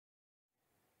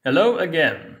Hello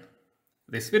again!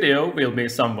 This video will be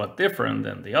somewhat different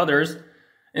than the others.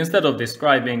 Instead of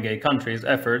describing a country's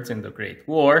efforts in the Great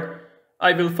War,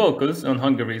 I will focus on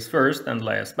Hungary's first and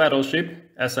last battleship,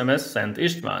 SMS Szent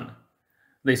István.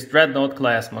 This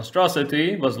dreadnought-class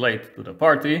monstrosity was late to the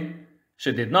party.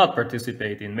 She did not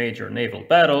participate in major naval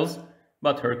battles,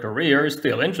 but her career is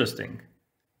still interesting.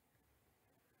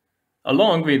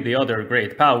 Along with the other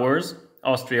great powers,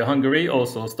 Austria-Hungary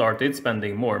also started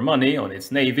spending more money on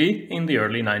its navy in the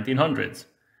early 1900s.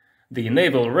 The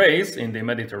naval race in the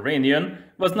Mediterranean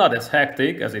was not as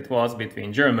hectic as it was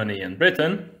between Germany and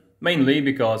Britain, mainly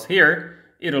because here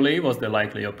Italy was the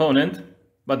likely opponent,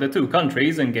 but the two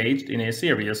countries engaged in a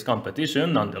serious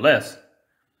competition nonetheless.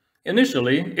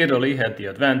 Initially, Italy had the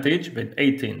advantage with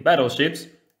 18 battleships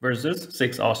versus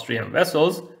 6 Austrian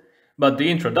vessels, but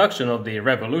the introduction of the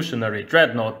revolutionary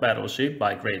dreadnought battleship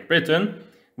by Great Britain,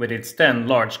 with its 10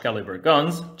 large-caliber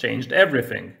guns, changed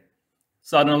everything.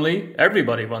 Suddenly,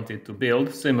 everybody wanted to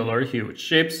build similar huge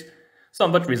ships,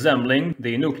 somewhat resembling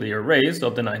the nuclear race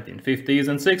of the 1950s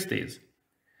and 60s.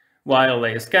 While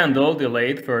a scandal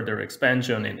delayed further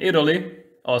expansion in Italy,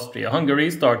 Austria-Hungary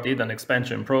started an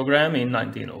expansion program in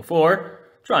 1904,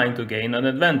 trying to gain an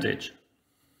advantage.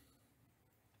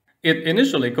 It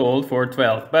initially called for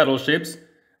 12 battleships,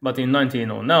 but in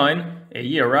 1909, a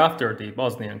year after the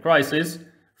Bosnian crisis,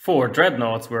 4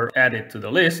 dreadnoughts were added to the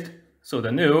list, so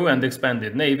the new and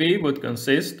expanded navy would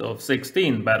consist of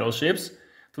 16 battleships,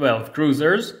 12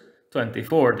 cruisers,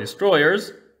 24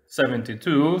 destroyers,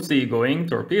 72 seagoing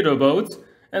torpedo boats,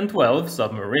 and 12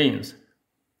 submarines.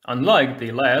 Unlike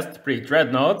the last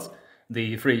pre-dreadnoughts,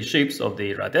 the 3 ships of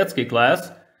the Radetzky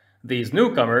class, these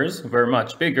newcomers were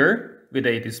much bigger, with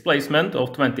a displacement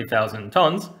of 20,000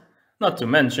 tons, not to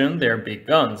mention their big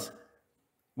guns.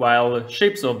 While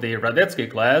ships of the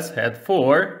Radetzky class had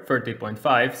 4 30.5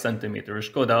 cm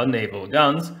Škoda naval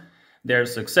guns, their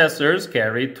successors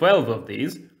carried 12 of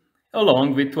these,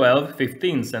 along with 12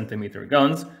 15 cm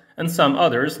guns and some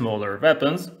other smaller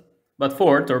weapons, but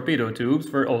 4 torpedo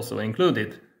tubes were also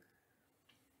included.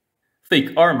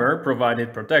 Thick armor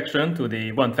provided protection to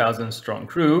the 1,000-strong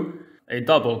crew. A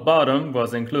double bottom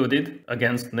was included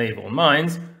against naval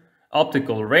mines,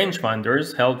 optical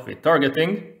rangefinders helped with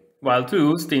targeting, while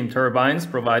 2 steam turbines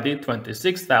provided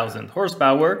 26,000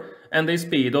 horsepower and a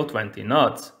speed of 20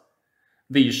 knots.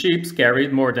 These ships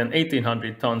carried more than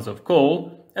 1,800 tons of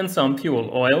coal and some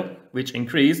fuel oil, which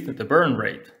increased the burn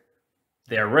rate.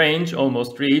 Their range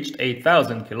almost reached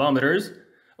 8,000 kilometers,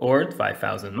 or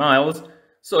 5,000 miles,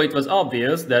 so it was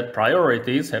obvious that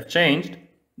priorities have changed.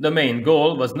 The main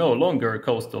goal was no longer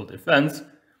coastal defense,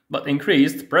 but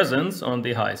increased presence on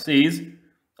the high seas,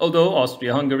 although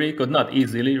Austria-Hungary could not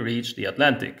easily reach the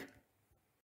Atlantic.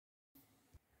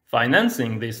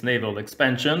 Financing this naval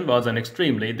expansion was an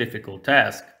extremely difficult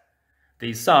task.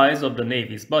 The size of the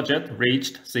Navy's budget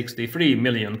reached 63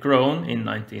 million krone in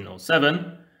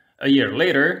 1907. A year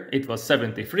later, it was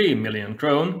 73 million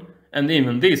krone, and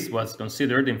even this was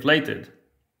considered inflated.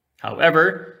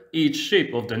 However, each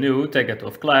ship of the new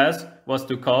Tegetov class was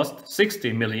to cost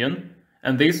 60 million,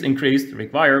 and this increased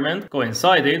requirement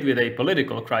coincided with a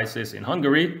political crisis in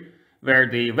Hungary, where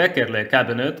the Wekerle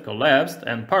cabinet collapsed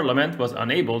and parliament was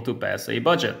unable to pass a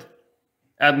budget.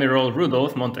 Admiral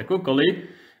Rudolf Montecuccoli,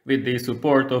 with the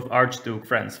support of Archduke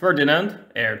Franz Ferdinand,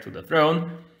 heir to the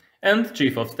throne, and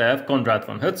Chief of Staff Konrad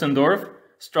von Hötzendorf,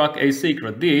 struck a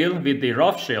secret deal with the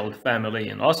Rothschild family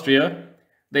in Austria.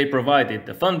 They provided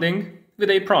the funding, with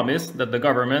a promise that the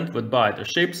government would buy the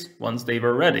ships once they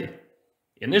were ready.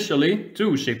 Initially,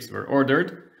 2 ships were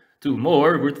ordered, 2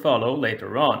 more would follow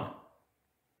later on.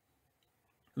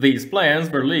 These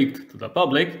plans were leaked to the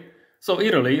public, so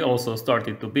Italy also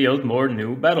started to build more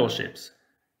new battleships.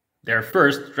 Their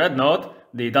first dreadnought,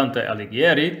 the Dante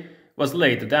Alighieri, was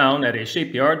laid down at a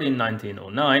shipyard in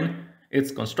 1909.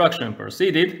 Its construction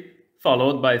proceeded,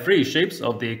 followed by 3 ships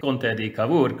of the Conte di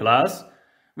Cavour class,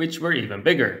 which were even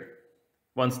bigger.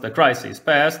 Once the crisis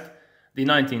passed, the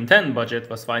 1910 budget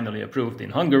was finally approved in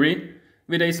Hungary,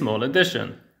 with a small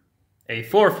addition. A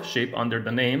 4th ship under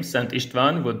the name Szent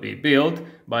István would be built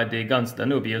by the Ganz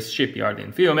Danubius shipyard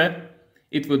in Fiume.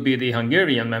 It would be the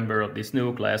Hungarian member of this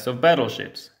new class of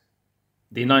battleships.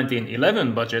 The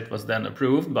 1911 budget was then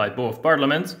approved by both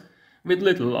parliaments, with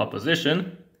little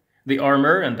opposition. The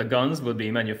armor and the guns would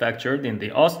be manufactured in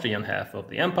the Austrian half of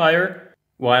the empire,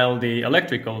 while the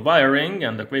electrical wiring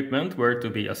and equipment were to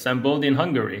be assembled in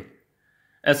Hungary.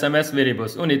 SMS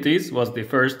Viribus Unitis was the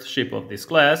first ship of this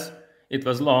class. It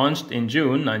was launched in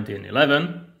June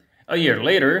 1911. A year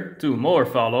later, 2 more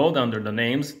followed under the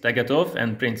names Tegetov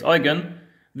and Prince Eugen.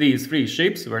 These 3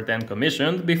 ships were then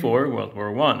commissioned before World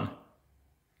War I.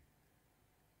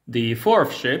 The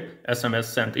 4th ship,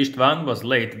 SMS Szent István, was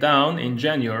laid down in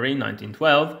January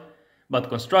 1912, but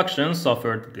construction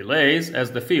suffered delays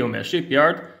as the Fiume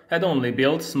shipyard had only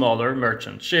built smaller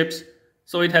merchant ships,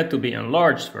 so it had to be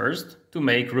enlarged first to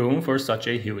make room for such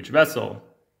a huge vessel.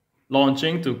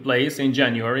 Launching took place in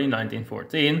January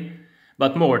 1914,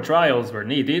 but more trials were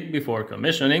needed before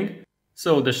commissioning,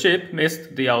 so the ship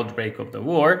missed the outbreak of the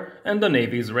war and the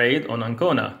Navy's raid on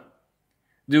Ancona.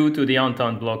 Due to the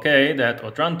Entente blockade at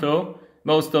Otranto,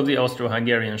 most of the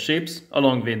Austro-Hungarian ships,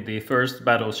 along with the 1st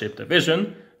Battleship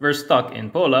Division, were stuck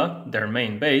in Pola, their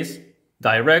main base.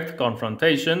 Direct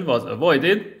confrontation was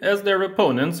avoided as their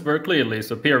opponents were clearly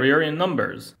superior in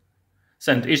numbers.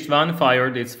 Szent István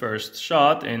fired its first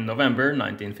shot in November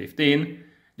 1915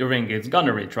 during its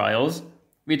gunnery trials,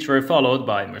 which were followed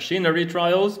by machinery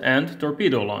trials and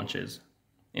torpedo launches.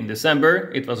 In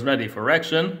December, it was ready for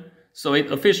action, so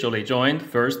it officially joined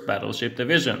 1st Battleship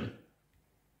Division.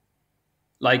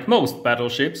 Like most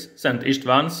battleships, Szent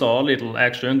István saw little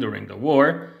action during the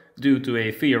war due to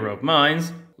a fear of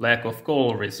mines, lack of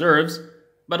coal reserves,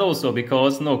 but also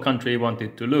because no country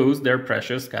wanted to lose their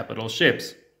precious capital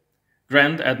ships.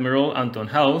 Grand Admiral Anton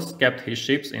Haus kept his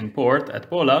ships in port at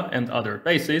Pola and other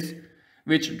bases,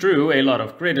 which drew a lot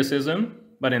of criticism,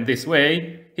 but in this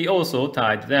way he also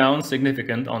tied down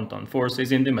significant Entente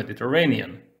forces in the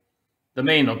Mediterranean. The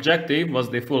main objective was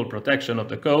the full protection of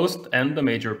the coast and the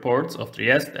major ports of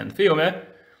Trieste and Fiume,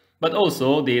 but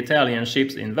also the Italian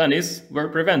ships in Venice were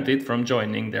prevented from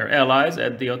joining their allies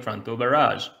at the Otranto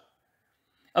barrage.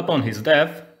 Upon his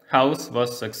death, Haus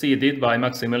was succeeded by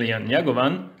Maximilian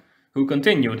Jagovan, who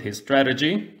continued his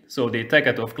strategy, so the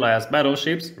Teketov-class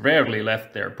battleships rarely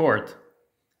left their port.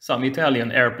 Some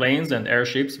Italian airplanes and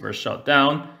airships were shot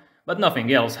down, but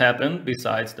nothing else happened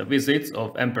besides the visits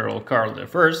of Emperor Karl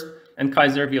I and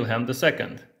Kaiser Wilhelm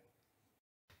II.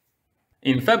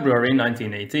 In February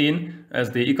 1918, as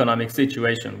the economic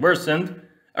situation worsened,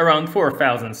 around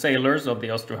 4,000 sailors of the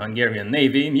Austro-Hungarian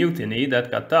Navy mutinied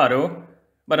at Cattaro,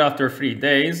 but after 3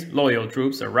 days, loyal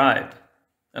troops arrived.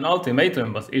 An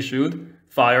ultimatum was issued,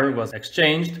 fire was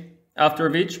exchanged, after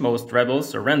which most rebels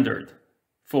surrendered.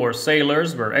 4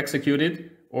 sailors were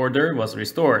executed, order was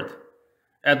restored.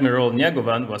 Admiral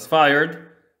Njegovan was fired.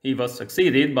 He was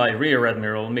succeeded by Rear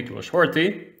Admiral Miklos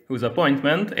Horthy, whose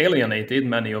appointment alienated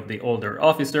many of the older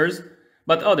officers,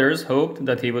 but others hoped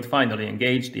that he would finally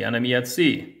engage the enemy at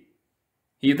sea.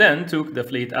 He then took the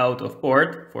fleet out of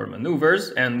port for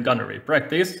maneuvers and gunnery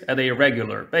practice at a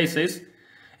regular basis,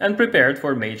 and prepared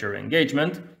for major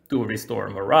engagement to restore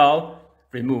morale,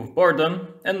 remove boredom,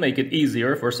 and make it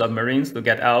easier for submarines to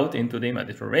get out into the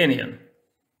Mediterranean.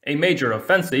 A major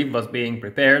offensive was being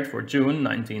prepared for June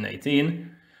 1918.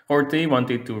 Horthy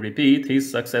wanted to repeat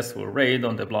his successful raid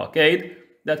on the blockade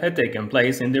that had taken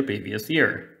place in the previous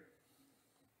year.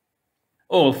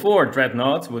 All 4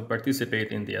 dreadnoughts would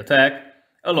participate in the attack,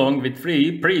 along with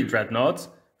 3 pre-dreadnoughts,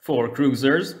 4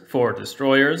 cruisers, 4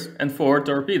 destroyers, and 4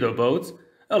 torpedo boats,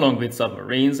 along with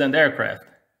submarines and aircraft.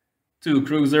 2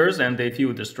 cruisers and a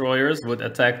few destroyers would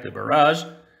attack the barrage.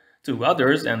 2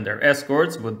 others and their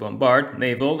escorts would bombard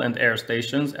naval and air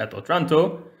stations at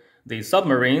Otranto. The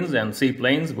submarines and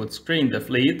seaplanes would screen the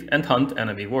fleet and hunt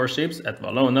enemy warships at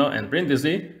Valona and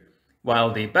Brindisi,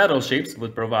 while the battleships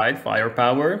would provide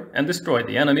firepower and destroy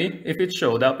the enemy if it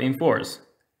showed up in force.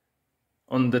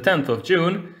 On the 10th of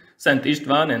June, Szent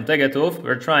István and Tegetov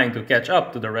were trying to catch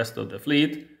up to the rest of the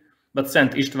fleet, but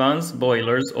Szent István's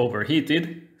boilers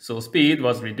overheated, so speed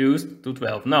was reduced to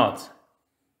 12 knots.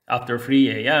 After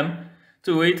 3 a.m.,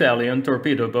 2 Italian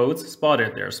torpedo boats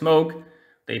spotted their smoke.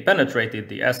 They penetrated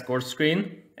the escort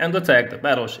screen and attacked the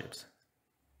battleships.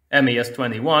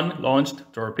 MES-21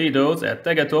 launched torpedoes at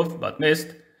Tegetov but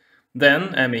missed.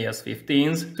 Then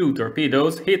MES-15's 2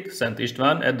 torpedoes hit Szent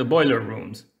István at the boiler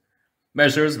rooms.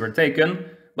 Measures were taken,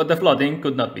 but the flooding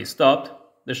could not be stopped.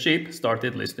 The ship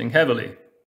started listing heavily.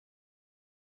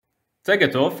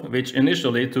 Tegetov, which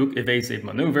initially took evasive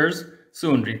maneuvers,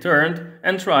 soon returned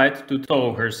and tried to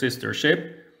tow her sister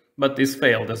ship, but this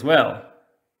failed as well.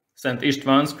 Szent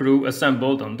István's crew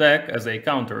assembled on deck as a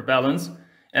counterbalance.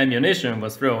 Ammunition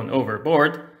was thrown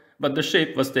overboard, but the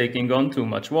ship was taking on too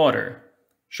much water.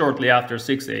 Shortly after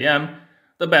 6 a.m.,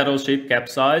 the battleship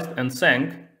capsized and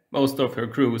sank. Most of her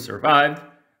crew survived.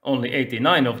 Only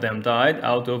 89 of them died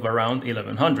out of around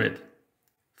 1,100.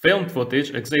 Film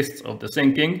footage exists of the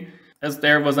sinking, as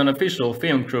there was an official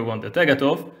film crew on the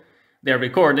Tegetov. Their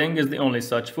recording is the only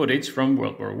such footage from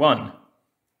World War I.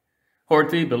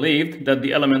 Horthy believed that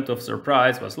the element of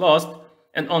surprise was lost,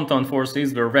 and Entente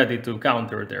forces were ready to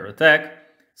counter their attack,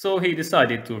 so he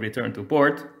decided to return to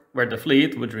port, where the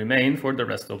fleet would remain for the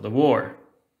rest of the war.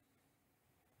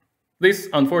 This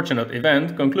unfortunate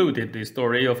event concluded the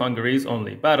story of Hungary's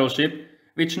only battleship,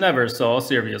 which never saw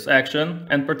serious action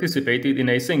and participated in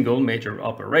a single major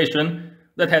operation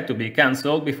that had to be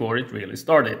cancelled before it really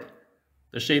started.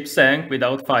 The ship sank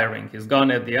without firing his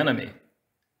gun at the enemy.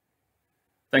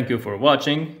 Thank you for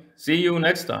watching. See you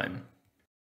next time.